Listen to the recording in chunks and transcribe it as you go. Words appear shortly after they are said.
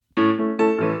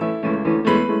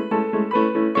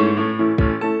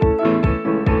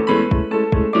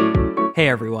Hey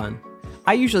everyone.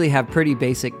 I usually have pretty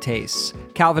basic tastes.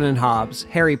 Calvin and Hobbes,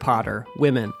 Harry Potter,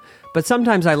 women. But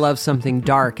sometimes I love something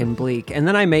dark and bleak, and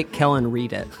then I make Kellen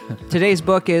read it. Today's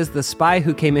book is The Spy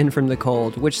Who Came In From the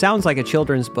Cold, which sounds like a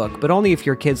children's book, but only if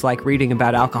your kids like reading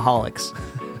about alcoholics.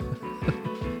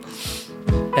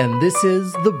 And this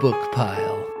is The Book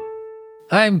Pile.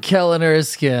 I'm Kellen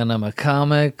Erskine. I'm a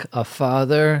comic, a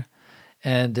father,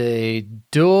 and a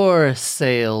door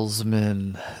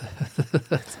salesman.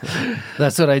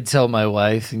 That's what I'd tell my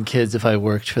wife and kids if I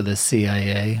worked for the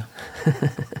CIA.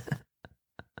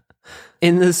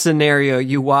 In this scenario,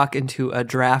 you walk into a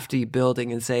drafty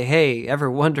building and say, "Hey,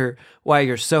 ever wonder why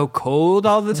you're so cold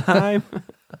all the time?"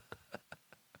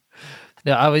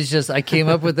 No, I came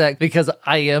up with that because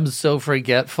I am so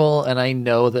forgetful, and I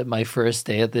know that my first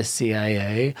day at the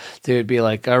CIA, they would be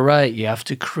like, all right, you have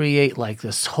to create like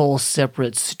this whole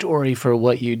separate story for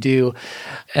what you do.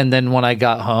 And then when I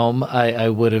got home, I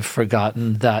would have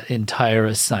forgotten that entire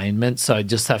assignment. So I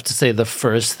just have to say the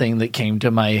first thing that came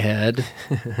to my head.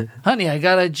 Honey, I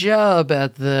got a job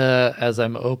at as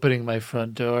I'm opening my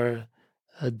front door,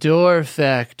 a door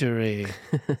factory.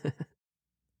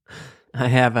 I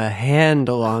have a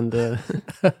handle on the...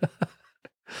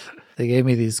 They gave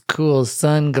me these cool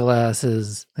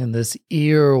sunglasses and this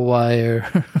ear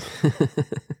wire.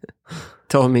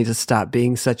 Told me to stop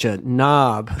being such a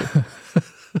knob.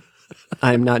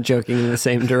 I'm not joking in the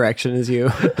same direction as you.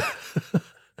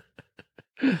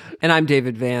 And I'm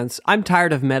David Vance. I'm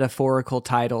tired of metaphorical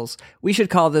titles. We should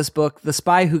call this book The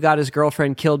Spy Who Got His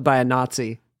Girlfriend Killed by a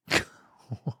Nazi.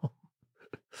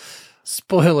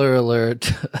 Spoiler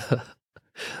alert.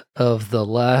 Of the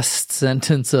last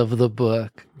sentence of the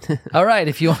book. All right,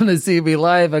 if you want to see me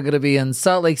live, I'm going to be in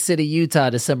Salt Lake City, Utah,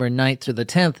 December 9th through the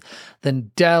 10th,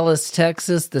 then Dallas,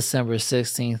 Texas, December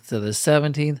 16th to the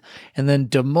 17th, and then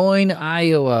Des Moines,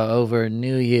 Iowa over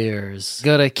New Year's.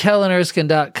 Go to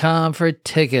kellenerskine.com for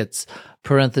tickets.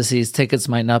 Parentheses, tickets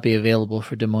might not be available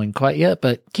for Des Moines quite yet,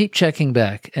 but keep checking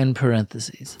back, end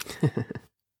parentheses.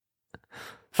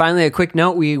 Finally, a quick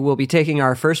note, we will be taking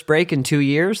our first break in 2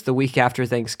 years, the week after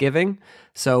Thanksgiving.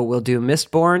 So we'll do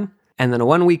Mistborn, and then a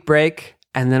 1 week break,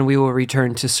 and then we will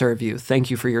return to serve you. Thank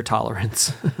you for your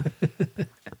tolerance.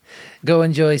 Go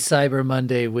enjoy Cyber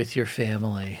Monday with your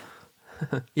family.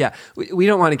 Yeah, we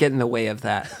don't want to get in the way of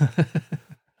that.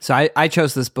 So I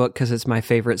chose this book because it's my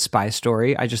favorite spy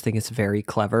story. I just think it's very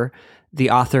clever.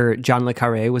 The author, John le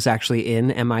Carré, was actually in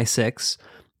MI6.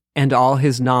 And all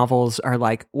his novels are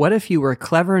like, what if you were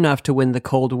clever enough to win the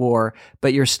Cold War,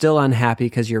 but you're still unhappy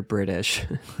because you're British?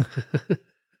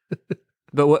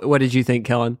 But what did you think,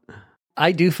 Kellen?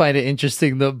 I do find it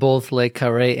interesting that both Le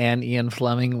Carré and Ian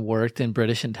Fleming worked in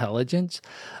British intelligence.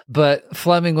 But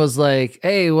Fleming was like,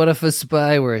 hey, what if a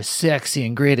spy were sexy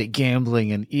and great at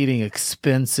gambling and eating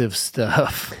expensive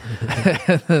stuff?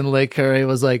 And then Le Carré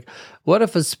was like, what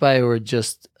if a spy were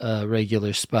just a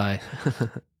regular spy?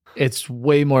 It's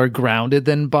way more grounded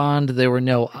than Bond. There were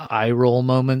no eye roll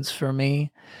moments for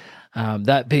me.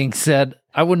 That being said,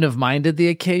 I wouldn't have minded the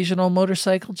occasional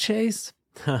motorcycle chase.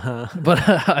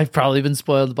 But I've probably been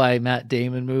spoiled by Matt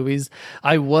Damon movies.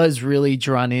 I was really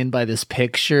drawn in by this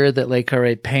picture that Le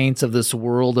Carré paints of this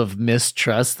world of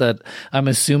mistrust that I'm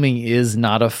assuming is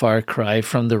not a far cry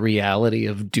from the reality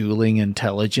of dueling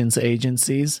intelligence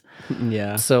agencies.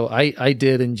 Yeah. So I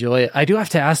did enjoy it. I do have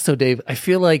to ask though, Dave, I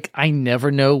feel like I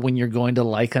never know when you're going to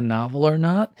like a novel or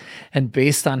not. And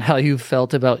based on how you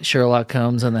felt about Sherlock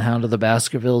Holmes and the Hound of the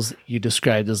Baskervilles, you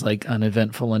described as like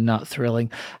uneventful and not thrilling.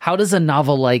 How does a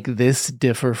novel like this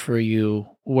differ for you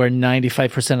where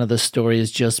 95% of the story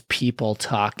is just people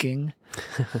talking?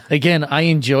 Again, I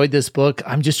enjoyed this book.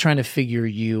 I'm just trying to figure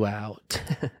you out.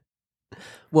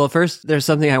 Well, first, there's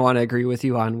something I want to agree with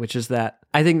you on, which is that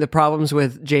I think the problems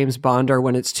with James Bond are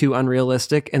when it's too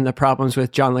unrealistic, and the problems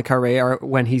with John le Carré are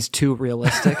when he's too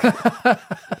realistic.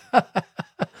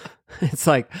 It's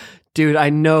like, dude, I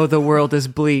know the world is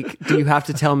bleak. Do you have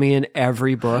to tell me in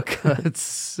every book? That's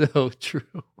so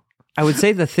true. I would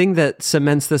say the thing that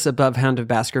cements this above Hound of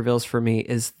Baskervilles for me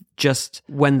is just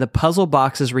when the puzzle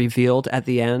box is revealed at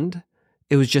the end,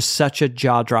 it was just such a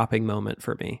jaw-dropping moment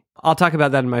for me. I'll talk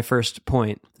about that in my first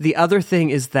point. The other thing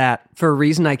is that, for a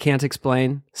reason I can't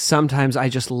explain, sometimes I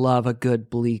just love a good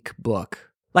bleak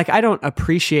book. Like, I don't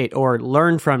appreciate or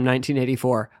learn from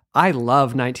 1984. I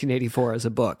love 1984 as a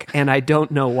book, and I don't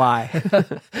know why.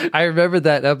 I remember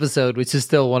that episode, which is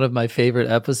still one of my favorite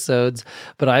episodes,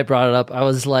 but I brought it up. I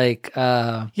was like,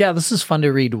 yeah, this is fun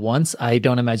to read once. I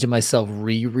don't imagine myself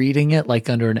rereading it like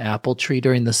under an apple tree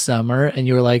during the summer. And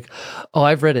you were like, oh,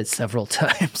 I've read it several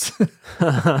times.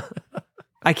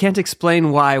 I can't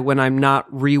explain why, when I'm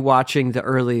not rewatching the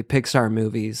early Pixar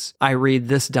movies, I read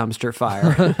this dumpster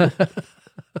fire.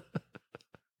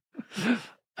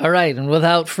 All right, and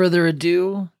without further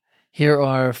ado, here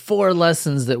are 4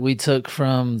 lessons that we took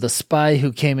from The Spy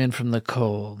Who Came In From the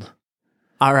Cold.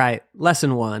 All right,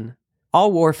 lesson 1.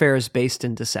 All warfare is based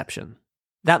in deception.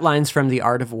 That line's from The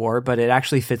Art of War, but it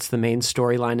actually fits the main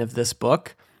storyline of this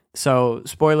book. So,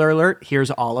 spoiler alert,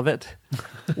 here's all of it.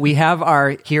 We have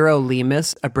our hero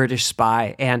Lemus, a British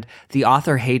spy, and the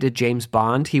author hated James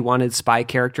Bond. He wanted spy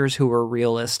characters who were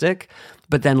realistic,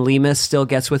 but then Lemus still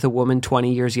gets with a woman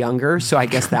 20 years younger, so I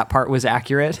guess that part was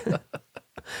accurate.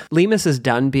 Lemus is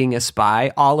done being a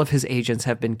spy. All of his agents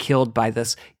have been killed by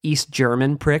this East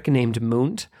German prick named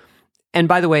Munt. And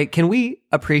by the way, can we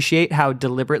appreciate how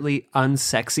deliberately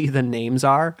unsexy the names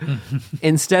are?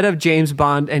 Instead of James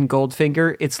Bond and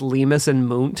Goldfinger, it's Lemus and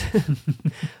Munt.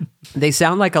 They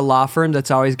sound like a law firm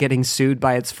that's always getting sued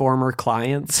by its former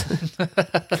clients.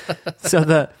 So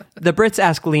the Brits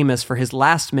ask Lemus for his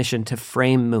last mission to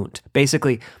frame Munt.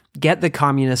 Basically, get the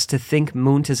communists to think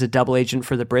Munt is a double agent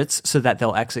for the Brits so that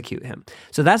they'll execute him.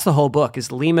 So that's the whole book, is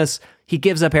Lemus, he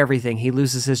gives up everything. He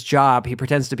loses his job. He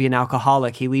pretends to be an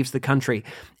alcoholic. He leaves the country,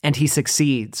 and he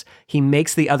succeeds. He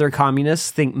makes the other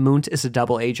communists think Munt is a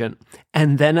double agent.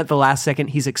 And then at the last second,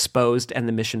 he's exposed and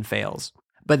the mission fails.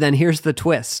 But then here's the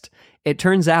twist. It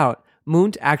turns out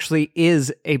Munt actually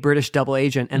is a British double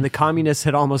agent, and the communists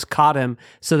had almost caught him,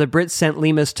 so the Brits sent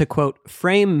Lemus to, quote,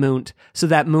 frame Munt so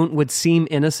that Munt would seem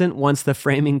innocent once the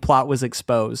framing plot was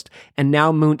exposed. And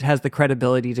now Munt has the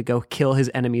credibility to go kill his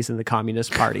enemies in the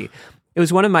Communist Party. It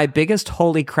was one of my biggest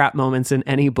holy crap moments in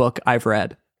any book I've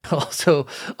read. Also,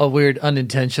 a weird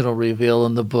unintentional reveal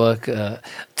in the book to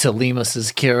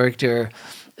Lemus's character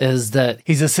is that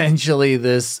he's essentially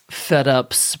this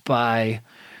fed-up spy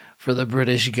for the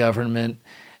British government,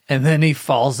 and then he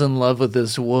falls in love with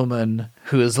this woman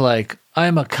who is like,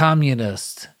 I'm a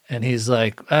communist. And he's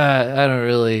like, I don't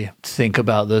really think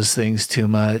about those things too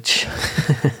much.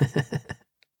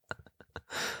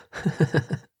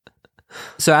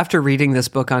 So after reading this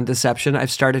book on deception,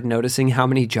 I've started noticing how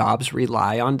many jobs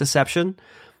rely on deception.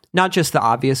 Not just the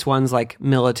obvious ones like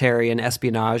military and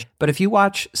espionage, but if you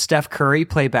watch Steph Curry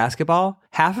play basketball,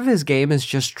 half of his game is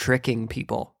just tricking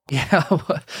people. Yeah,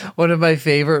 one of my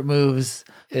favorite moves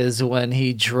is when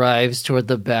he drives toward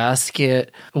the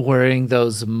basket wearing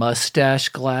those mustache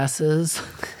glasses.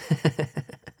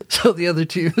 So the other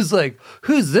team is like,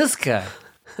 who's this guy?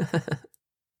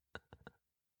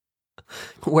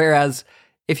 Whereas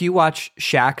if you watch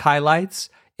Shaq highlights,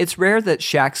 it's rare that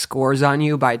Shaq scores on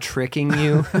you by tricking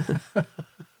you.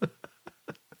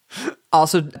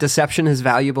 Also, deception is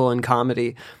valuable in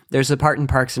comedy. There's a part in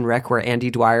Parks and Rec where Andy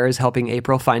Dwyer is helping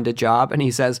April find a job, and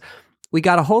he says, we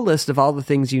got a whole list of all the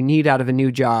things you need out of a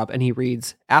new job, and he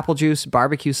reads, apple juice,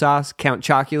 barbecue sauce, Count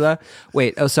Chocula.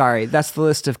 Wait, oh sorry, that's the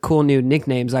list of cool new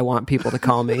nicknames I want people to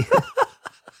call me.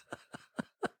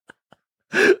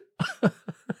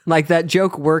 Like, that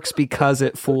joke works because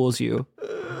it fools you.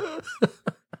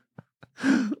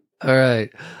 All right,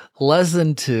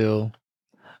 lesson 2.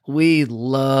 We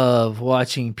love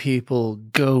watching people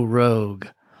go rogue.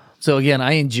 So again,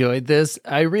 I enjoyed this.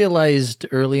 I realized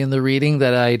early in the reading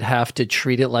that I'd have to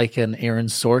treat it like an Aaron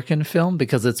Sorkin film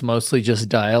because it's mostly just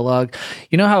dialogue.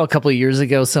 You know how a couple of years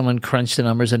ago someone crunched the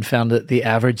numbers and found that the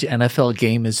average NFL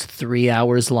game is 3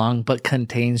 hours long but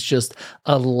contains just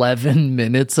 11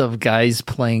 minutes of guys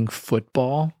playing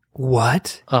football?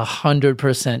 What?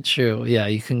 100% true. Yeah,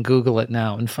 you can Google it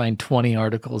now and find 20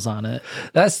 articles on it.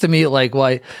 That's to me like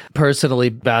why personally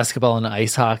basketball and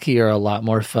ice hockey are a lot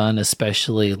more fun,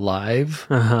 especially live,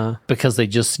 because they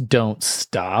just don't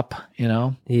stop, you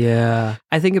know? Yeah.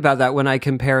 I think about that when I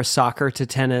compare soccer to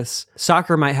tennis.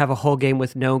 Soccer might have a whole game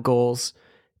with no goals.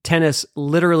 Tennis,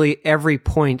 literally every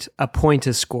point, a point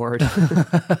is scored.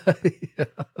 Yeah.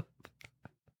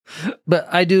 But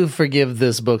I do forgive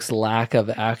this book's lack of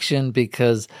action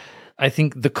because I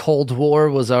think the Cold War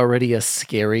was already a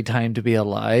scary time to be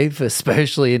alive,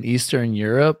 especially in Eastern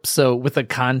Europe. So with the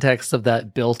context of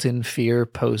that built-in fear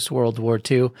post-World War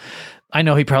II, I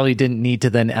know he probably didn't need to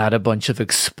then add a bunch of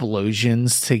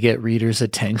explosions to get readers'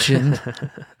 attention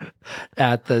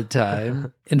at the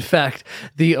time. In fact,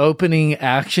 the opening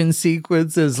action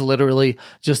sequence is literally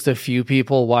just a few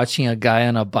people watching a guy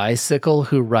on a bicycle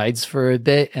who rides for a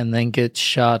bit and then gets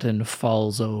shot and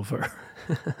falls over.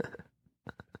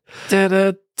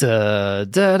 Da-da-da,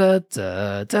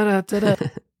 da-da-da, da-da-da.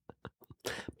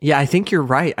 Yeah, I think you're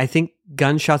right. I think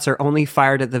gunshots are only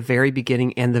fired at the very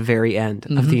beginning and the very end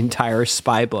of the entire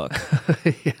spy book.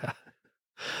 Yeah.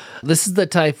 This is the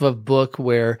type of book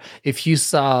where if you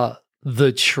saw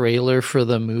the trailer for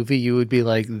the movie, you would be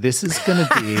like, this is going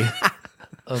to be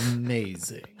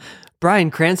amazing.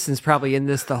 Bryan Cranston's probably in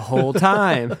this the whole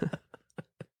time.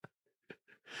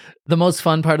 The most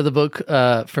fun part of the book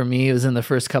for me was in the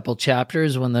first couple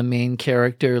chapters when the main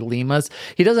character, Limas,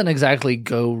 he doesn't exactly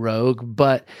go rogue,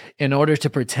 but in order to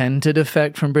pretend to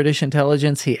defect from British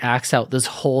intelligence, he acts out this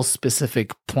whole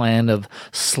specific plan of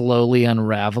slowly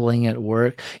unraveling at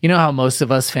work. You know how most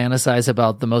of us fantasize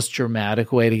about the most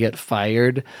dramatic way to get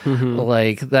fired? Mm-hmm.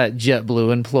 Like that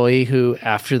JetBlue employee who,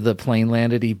 after the plane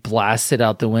landed, he blasted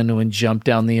out the window and jumped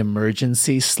down the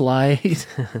emergency slide.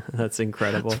 That's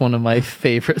incredible. It's one of my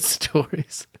favorite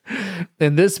stories.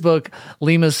 In this book,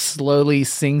 Limas slowly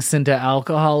sinks into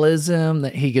alcoholism,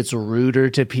 that he gets ruder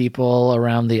to people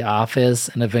around the office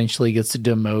and eventually gets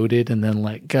demoted and then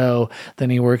let go. Then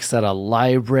he works at a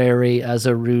library as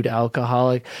a rude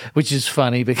alcoholic, which is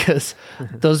funny because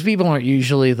those people aren't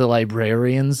usually the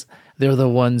librarians. They're the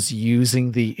ones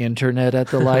using the internet at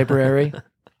the library.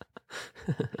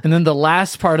 And then the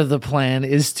last part of the plan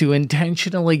is to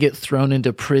intentionally get thrown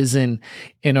into prison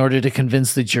in order to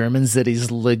convince the Germans that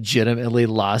he's legitimately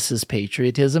lost his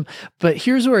patriotism. But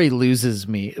here's where he loses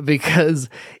me, because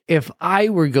if I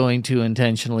were going to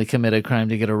intentionally commit a crime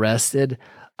to get arrested,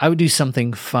 I would do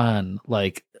something fun,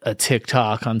 like a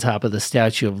TikTok on top of the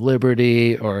Statue of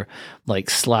Liberty, or like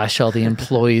slash all the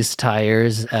employees'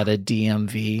 tires at a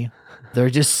DMV. There are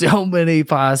just so many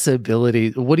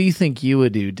possibilities. What do you think you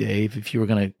would do, Dave, if you were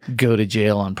going to go to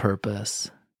jail on purpose?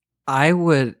 I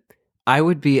would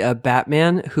be a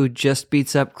Batman who just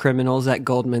beats up criminals at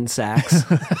Goldman Sachs.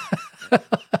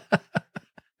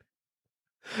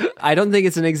 I don't think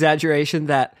it's an exaggeration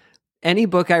that any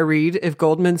book I read, if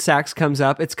Goldman Sachs comes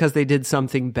up, it's because they did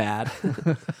something bad.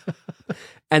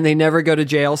 And they never go to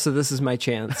jail, so this is my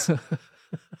chance.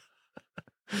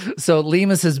 So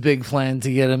Limas's big plan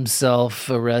to get himself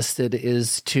arrested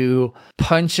is to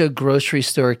punch a grocery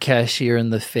store cashier in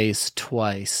the face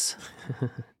twice.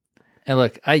 And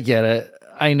look, I get it.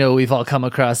 I know we've all come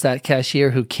across that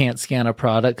cashier who can't scan a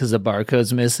product because the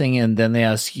barcode's missing, and then they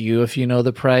ask you if you know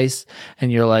the price, and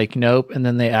you're like, nope, and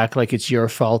then they act like it's your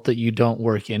fault that you don't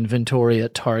work inventory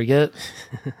at Target.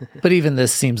 But even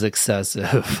this seems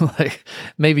excessive. Like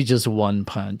maybe just one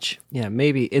punch. Yeah,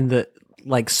 maybe in the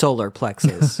solar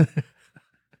plexus.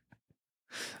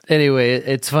 Anyway,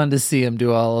 it's fun to see him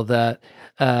do all of that.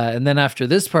 And then after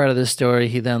this part of the story,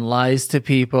 he then lies to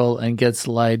people and gets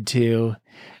lied to.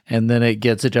 And then it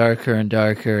gets darker and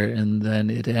darker, and then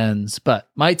it ends. But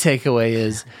my takeaway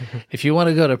is, if you want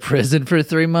to go to prison for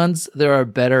 3 months, there are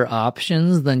better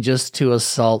options than just to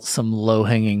assault some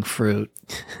low-hanging fruit.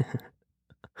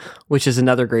 Which is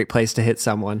another great place to hit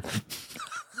someone.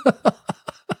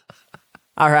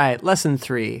 All right, lesson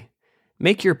 3.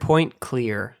 Make your point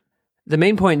clear. The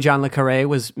main point John le Carré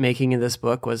was making in this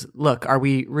book was, look, are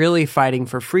we really fighting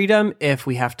for freedom if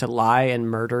we have to lie and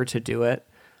murder to do it?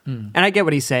 And I get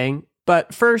what he's saying,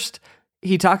 but first,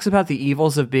 he talks about the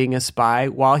evils of being a spy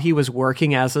while he was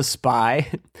working as a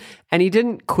spy, and he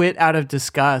didn't quit out of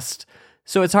disgust.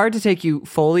 So it's hard to take you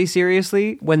fully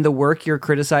seriously when the work you're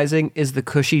criticizing is the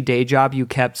cushy day job you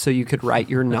kept so you could write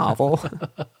your novel.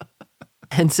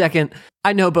 And second,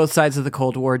 I know both sides of the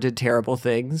Cold War did terrible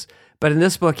things, but in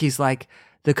this book, he's like,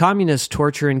 the communists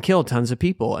torture and kill tons of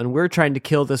people, and we're trying to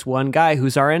kill this one guy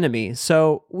who's our enemy,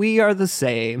 so we are the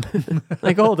same.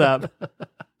 Like, hold up.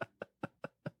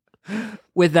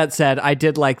 With that said, I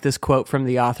did like this quote from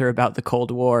the author about the Cold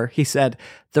War. He said,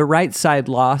 the right side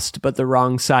lost, but the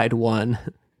wrong side won.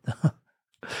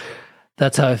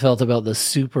 That's how I felt about the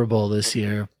Super Bowl this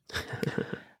year.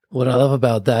 What I love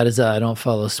about that is that I don't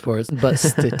follow sports, but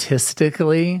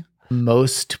statistically,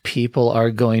 most people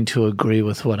are going to agree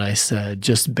with what I said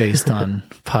just based on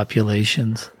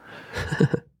populations.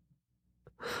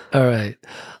 All right.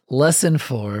 Lesson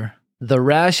 4. The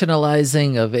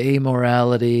rationalizing of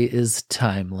amorality is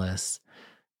timeless,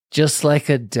 just like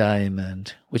a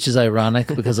diamond, which is ironic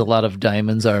because a lot of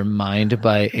diamonds are mined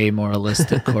by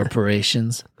amoralistic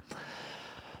corporations.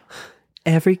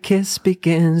 Every kiss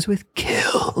begins with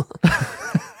kill.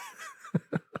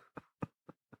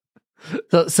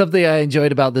 So something I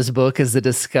enjoyed about this book is the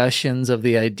discussions of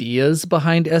the ideas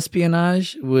behind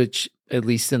espionage, which, at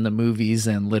least in the movies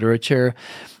and literature,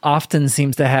 often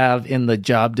seems to have in the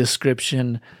job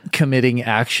description committing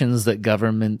actions that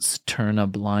governments turn a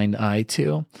blind eye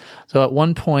to. So at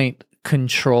one point,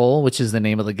 Control, which is the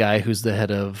name of the guy who's the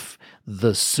head of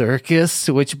the circus,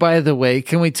 which, by the way,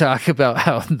 can we talk about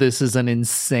how this is an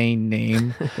insane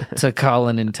name to call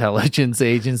an intelligence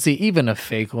agency, even a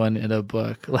fake one in a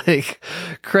book? Like,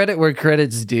 credit where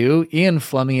credit's due. Ian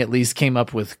Fleming at least came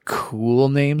up with cool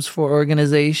names for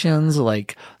organizations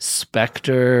like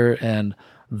Spectre and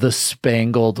the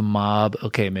Spangled Mob.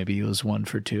 Okay, maybe he was 1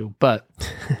 for 2, but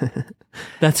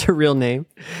that's a real name.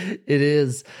 It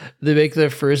is. They make their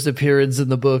first appearance in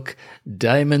the book,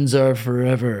 Diamonds Are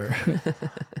Forever.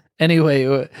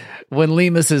 Anyway, when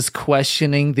Lemus is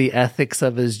questioning the ethics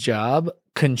of his job,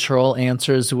 Control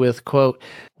answers with, quote,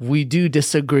 "We do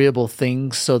disagreeable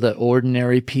things so that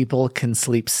ordinary people can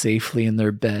sleep safely in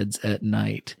their beds at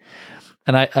night."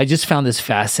 And I just found this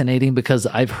fascinating because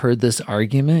I've heard this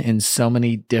argument in so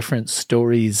many different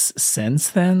stories since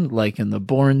then, like in the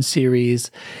Bourne series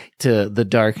to The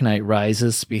Dark Knight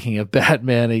Rises, speaking of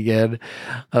Batman again.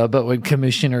 But when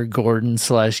Commissioner Gordon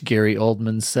 / Gary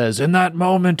Oldman says, "In that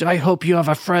moment, I hope you have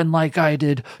a friend like I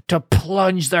did to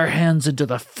plunge their hands into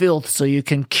the filth so you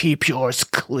can keep yours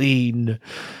clean."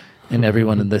 And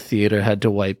everyone in the theater had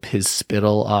to wipe his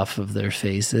spittle off of their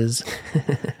faces.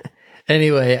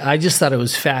 Anyway, I just thought it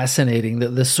was fascinating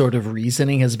that this sort of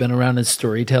reasoning has been around in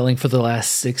storytelling for the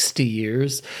last 60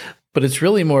 years, but it's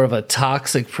really more of a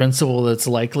toxic principle that's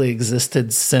likely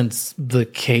existed since the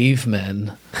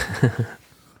cavemen.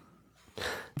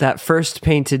 That first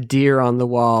painted deer on the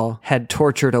wall had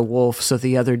tortured a wolf so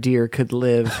the other deer could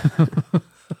live.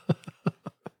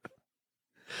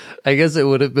 I guess it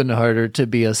would have been harder to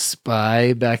be a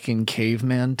spy back in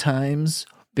caveman times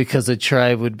because a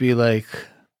tribe would be like,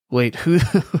 wait,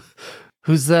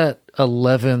 who's that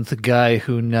 11th guy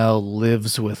who now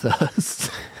lives with us?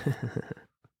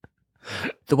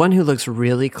 The one who looks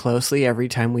really closely every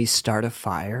time we start a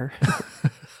fire?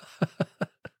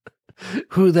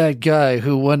 Who that guy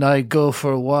who, when I go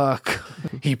for a walk,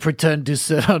 he pretend to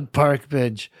sit on park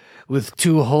bench with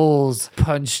 2 holes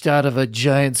punched out of a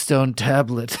giant stone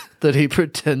tablet that he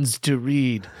pretends to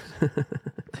read?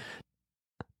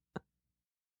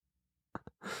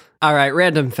 All right,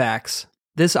 random facts.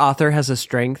 This author has a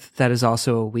strength that is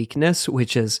also a weakness,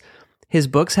 which is his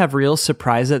books have real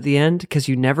surprise at the end because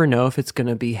you never know if it's going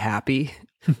to be happy.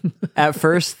 At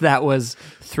first, that was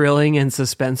thrilling and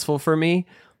suspenseful for me.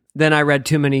 Then I read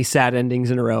too many sad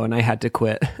endings in a row and I had to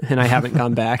quit, and I haven't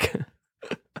gone back.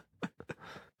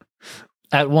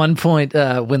 At one point,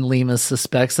 when Lemus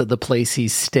suspects that the place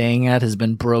he's staying at has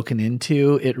been broken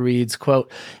into, it reads,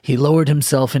 quote, "He lowered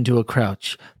himself into a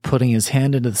crouch. Putting his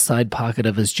hand into the side pocket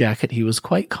of his jacket, he was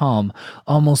quite calm,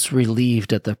 almost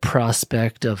relieved at the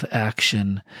prospect of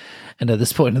action." And at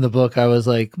this point in the book, I was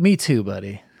like, me too,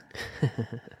 buddy.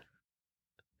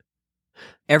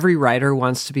 Every writer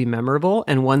wants to be memorable,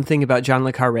 and one thing about John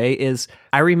le Carré is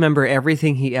I remember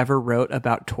everything he ever wrote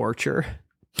about torture.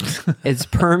 It's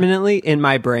permanently in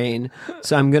my brain,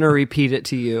 so I'm going to repeat it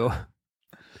to you.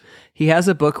 He has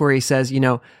a book where he says,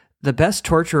 the best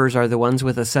torturers are the ones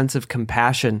with a sense of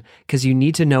compassion because you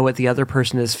need to know what the other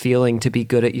person is feeling to be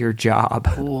good at your job.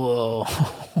 Whoa.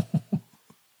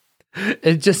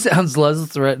 It just sounds less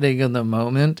threatening in the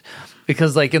moment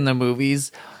because, like in the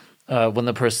movies, when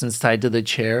the person's tied to the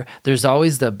chair, there's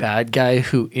always the bad guy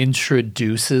who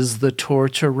introduces the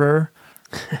torturer.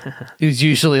 He's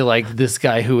usually like this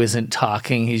guy who isn't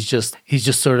talking. He's just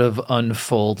sort of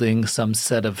unfolding some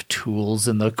set of tools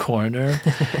in the corner.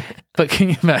 But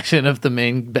can you imagine if the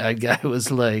main bad guy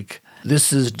was like,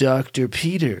 "This is Dr.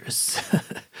 Peters.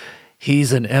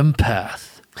 He's an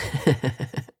empath."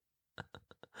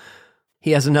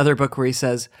 He has another book where he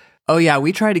says, "Oh yeah,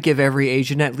 we try to give every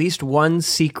agent at least one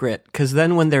secret, because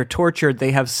then when they're tortured,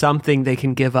 they have something they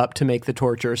can give up to make the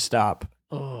torture stop."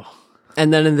 Oh.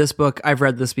 And then in this book, I've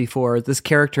read this before, this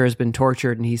character has been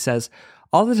tortured, and he says,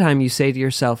 "All the time you say to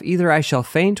yourself, either I shall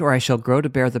faint or I shall grow to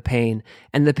bear the pain,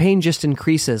 and the pain just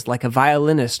increases like a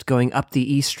violinist going up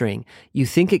the E string. You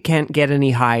think it can't get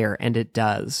any higher, and it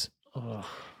does." Oh.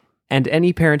 And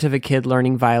any parent of a kid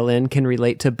learning violin can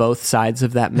relate to both sides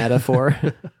of that metaphor.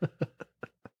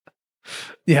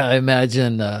 Yeah, I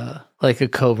imagine like a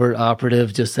covert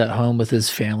operative just at home with his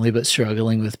family but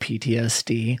struggling with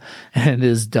PTSD, and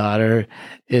his daughter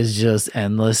is just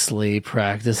endlessly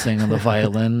practicing on the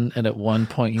violin, and at one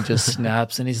point he just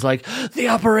snaps and he's like, "The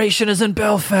operation is in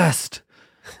Belfast!"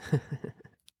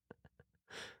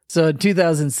 So in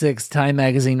 2006, Time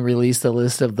magazine released a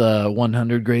list of the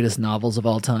 100 greatest novels of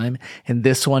all time, and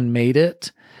this one made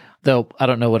it. Though I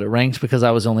don't know what it ranked because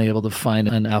I was only able to find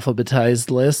an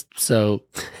alphabetized list, so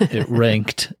it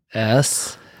ranked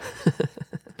S.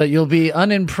 But you'll be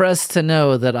unimpressed to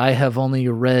know that I have only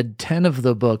read 10 of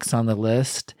the books on the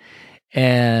list,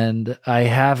 and I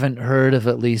haven't heard of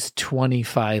at least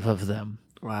 25 of them.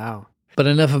 Wow. But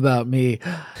enough about me.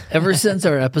 Ever since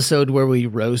our episode where we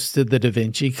roasted the Da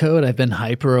Vinci Code, I've been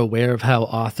hyper aware of how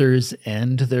authors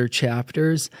end their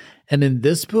chapters. And in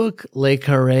this book, Le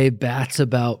Carré bats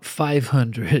about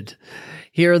 500.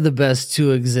 Here are the best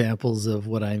 2 examples of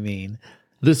what I mean.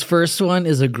 This first one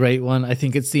is a great one. I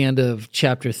think it's the end of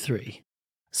chapter 3.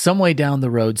 Some way down the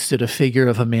road stood a figure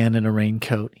of a man in a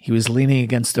raincoat. He was leaning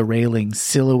against a railing,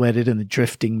 silhouetted in the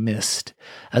drifting mist.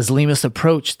 As Lemus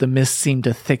approached, the mist seemed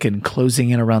to thicken,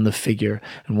 closing in around the figure,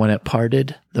 and when it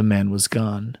parted, the man was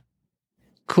gone.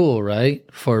 Cool, right?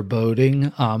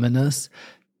 Foreboding, ominous.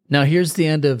 Now here's the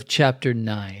end of chapter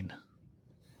 9.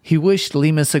 He wished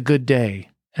Lemus a good day,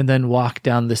 and then walked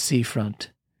down the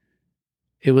seafront.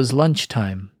 It was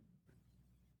lunchtime.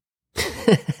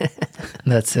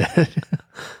 That's it.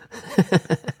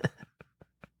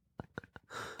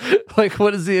 Like,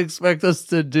 what does he expect us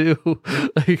to do?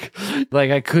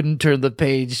 Like I couldn't turn the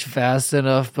page fast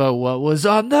enough, but what was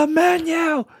on the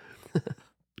menu?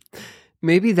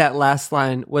 Maybe that last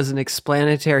line was an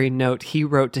explanatory note he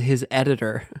wrote to his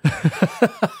editor.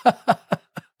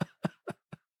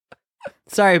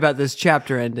 Sorry about this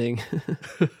chapter ending.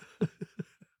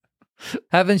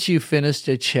 Haven't you finished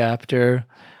a chapter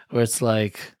where it's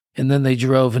like, and then they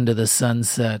drove into the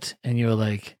sunset, and you're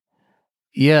like,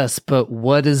 yes, but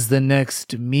what is the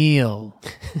next meal?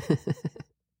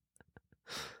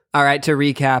 All right, to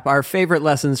recap, our favorite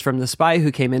lessons from The Spy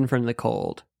Who Came In From the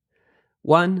Cold.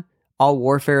 1, all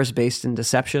warfare is based in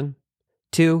deception.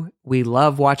 2, we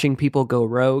love watching people go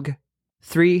rogue.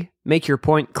 3, make your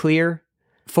point clear.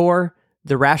 4,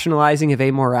 the rationalizing of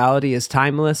amorality is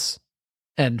timeless.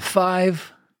 And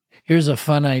 5, here's a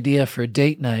fun idea for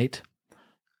date night.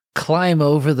 Climb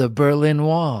over the Berlin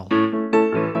Wall.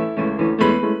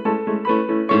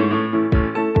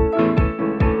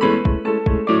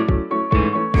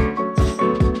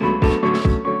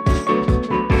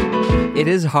 It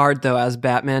is hard, though, as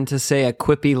Batman, to say a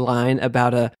quippy line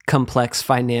about a complex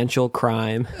financial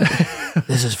crime.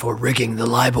 This is for rigging the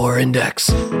LIBOR index.